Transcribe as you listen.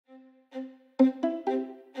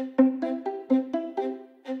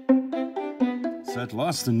So at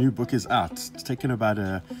last the new book is out. It's taken about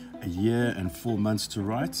a year and 4 months to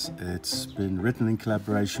write. It's been written in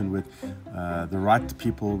collaboration with the right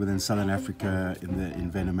people within Southern Africa in the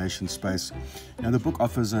envenomation space. Now the book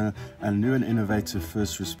offers a new and innovative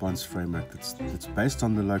first response framework that's based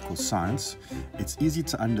on the local science. It's easy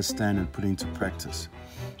to understand and put into practice.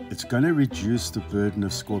 It's going to reduce the burden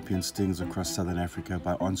of scorpion stings across Southern Africa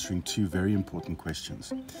by answering two very important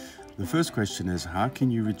questions. The first question is, how can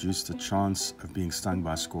you reduce the chance of being stung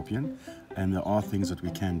by a scorpion? And there are things that we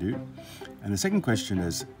can do. And the second question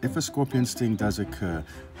is, if a scorpion sting does occur,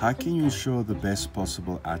 how can you ensure the best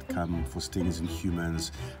possible outcome for stings in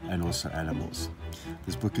humans and also animals?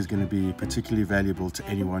 This book is going to be particularly valuable to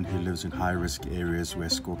anyone who lives in high-risk areas where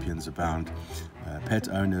scorpions abound, pet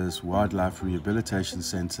owners, wildlife rehabilitation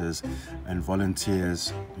centers, and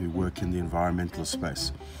volunteers who work in the environmental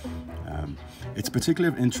space. It's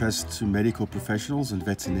particularly of interest to medical professionals and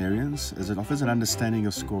veterinarians, as it offers an understanding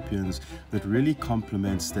of scorpions that really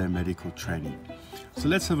complements their medical training. So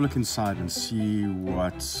let's have a look inside and see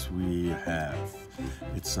what we have.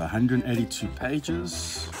 It's 182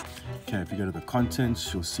 pages. Okay, if you go to the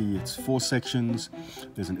contents, you'll see it's 4 sections.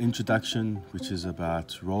 There's an introduction, which is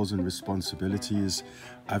about roles and responsibilities.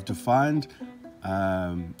 I've defined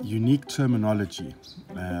unique terminology,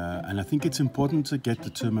 and I think it's important to get the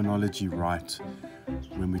terminology right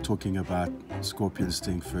when we're talking about scorpion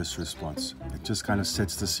sting first response. It just kind of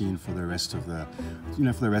sets the scene for the rest of the,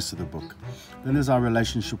 for the rest of the book. Then there's our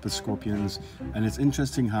relationship with scorpions, and it's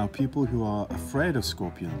interesting how people who are afraid of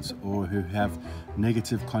scorpions or who have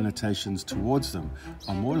negative connotations towards them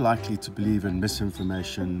are more likely to believe in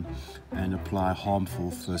misinformation and apply harmful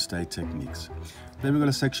first aid techniques. Then we've got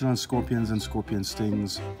a section on scorpions and scorpion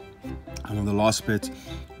stings. And on the last bit,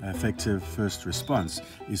 effective first response,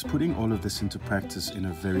 is putting all of this into practice in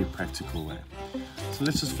a very practical way. So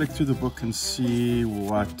let's just flick through the book and see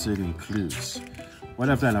what it includes.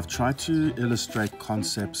 What I've done, I've tried to illustrate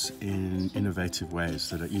concepts in innovative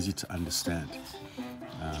ways that are easy to understand.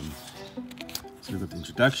 So we've got the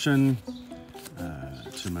introduction,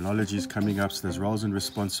 terminologies coming up, so there's roles and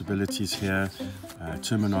responsibilities here,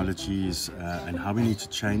 terminologies, and how we need to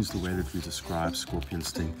change the way that we describe scorpion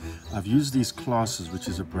sting. I've used these classes, which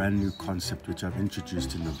is a brand new concept which I've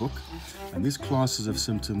introduced in the book, and these classes of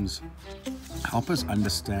symptoms help us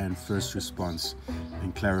understand first response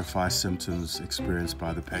and clarify symptoms experienced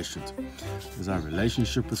by the patient. There's our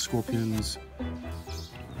relationship with scorpions.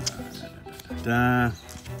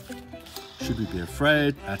 Should we be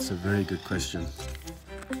afraid? That's a very good question.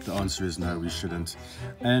 The answer is no, we shouldn't.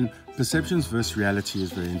 And perceptions versus reality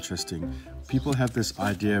is very interesting. People have this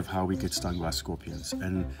idea of how we get stung by scorpions,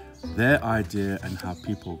 and their idea and how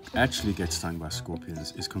people actually get stung by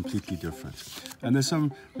scorpions is completely different. And there's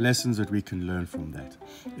some lessons that we can learn from that.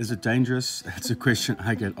 Is it dangerous? That's a question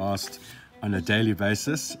I get asked on a daily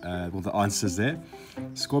basis. Well, the answer's there.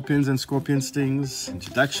 Scorpions and scorpion stings,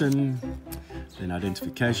 introduction, then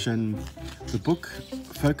identification. The book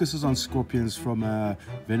focuses on scorpions from a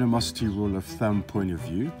venomosity rule of thumb point of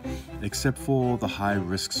view, except for the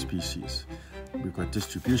high-risk species. We've got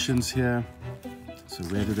distributions here. So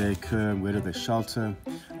where do they occur, where do they shelter?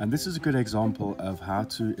 And this is a good example of how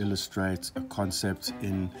to illustrate a concept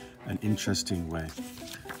in an interesting way.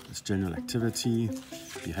 It's general activity,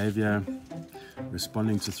 behavior,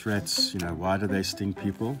 responding to threats. Why do they sting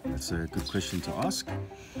people? That's a good question to ask.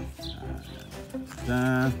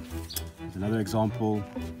 Another example.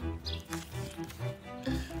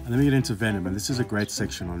 And then we get into venom, and this is a great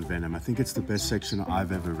section on venom. I think it's the best section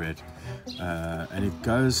I've ever read. And it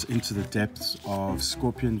goes into the depths of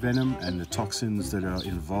scorpion venom and the toxins that are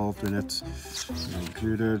involved in it. They're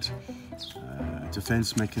included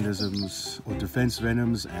defense mechanisms, or defense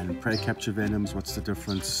venoms and prey capture venoms. What's the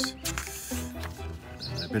difference?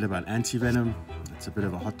 A bit about anti-venom. It's a bit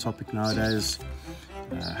of a hot topic nowadays.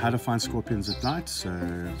 How to find scorpions at night, so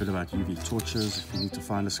a bit about UV torches if you need to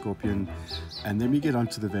find a scorpion, and then we get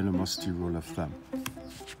onto the venomosity rule of thumb.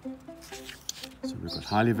 So we've got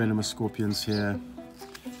highly venomous scorpions here,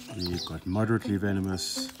 we've got moderately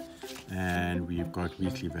venomous, and we've got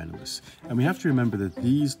weakly venomous. And we have to remember that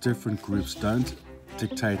these different groups don't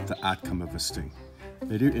dictate the outcome of a sting.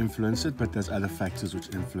 They do influence it, but there's other factors which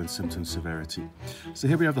influence symptom severity. So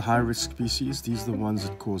here we have the high-risk species. These are the ones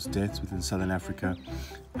that cause death within Southern Africa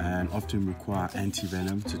and often require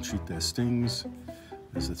anti-venom to treat their stings.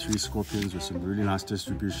 There's the 3 scorpions with some really nice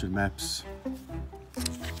distribution maps.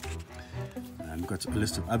 And we've got a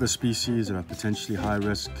list of other species that are potentially high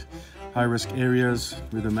risk. high-risk areas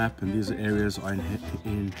with a map, and these areas are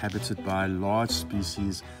inhabited by large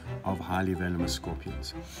species of highly venomous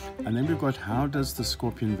scorpions. And then we've got, how does the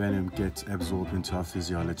scorpion venom get absorbed into our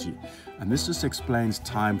physiology? And this just explains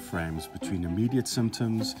time frames between immediate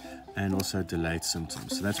symptoms and also delayed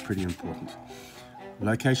symptoms. So that's pretty important.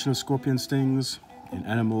 Location of scorpion stings in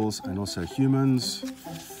animals and also humans.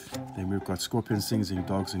 Then we've got scorpion stings in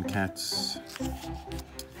dogs and cats.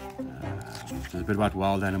 There's a bit about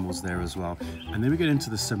wild animals there as well. And then we get into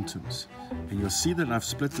the symptoms. And you'll see that I've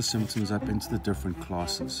split the symptoms up into the different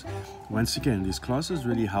classes. Once again, these classes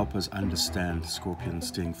really help us understand scorpion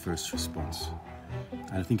sting first response.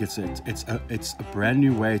 And I think it's a brand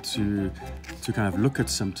new way to kind of look at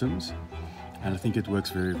symptoms. And I think it works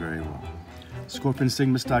very, very well. Scorpion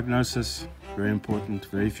sting misdiagnosis, very important.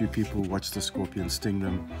 Very few people watch the scorpion sting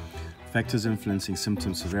them. Factors influencing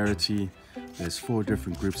symptom severity. There's 4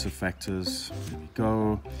 different groups of factors. There we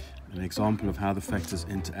go. An example of how the factors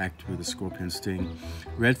interact with the scorpion sting.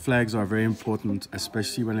 Red flags are very important,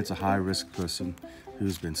 especially when it's a high-risk person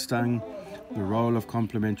who's been stung. The role of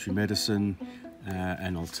complementary medicine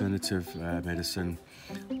and alternative medicine.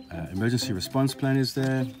 Emergency response plan is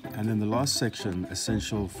there. And then the last section,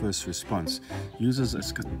 essential first response.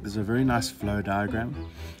 There's a very nice flow diagram,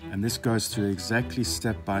 and this goes through exactly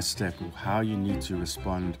step by step of how you need to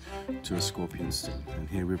respond to a scorpion sting. And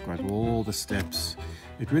here we've got all the steps.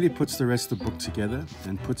 It really puts the rest of the book together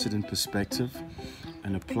and puts it in perspective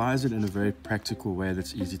and applies it in a very practical way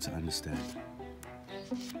that's easy to understand.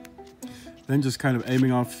 Then just kind of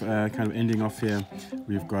ending off here,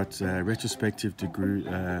 we've got retrospective degree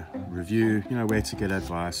review, where to get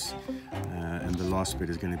advice, and the last bit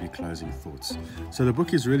is going to be closing thoughts. So the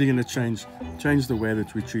book is really going to change the way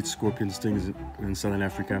that we treat scorpion stings in Southern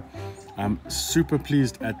Africa. I'm super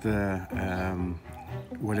pleased at the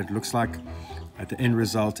what it looks like. The end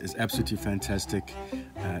result is absolutely fantastic.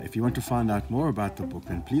 If you want to find out more about the book,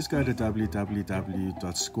 then please go to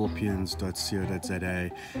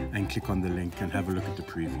www.scorpions.co.za and click on the link and have a look at the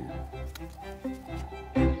preview.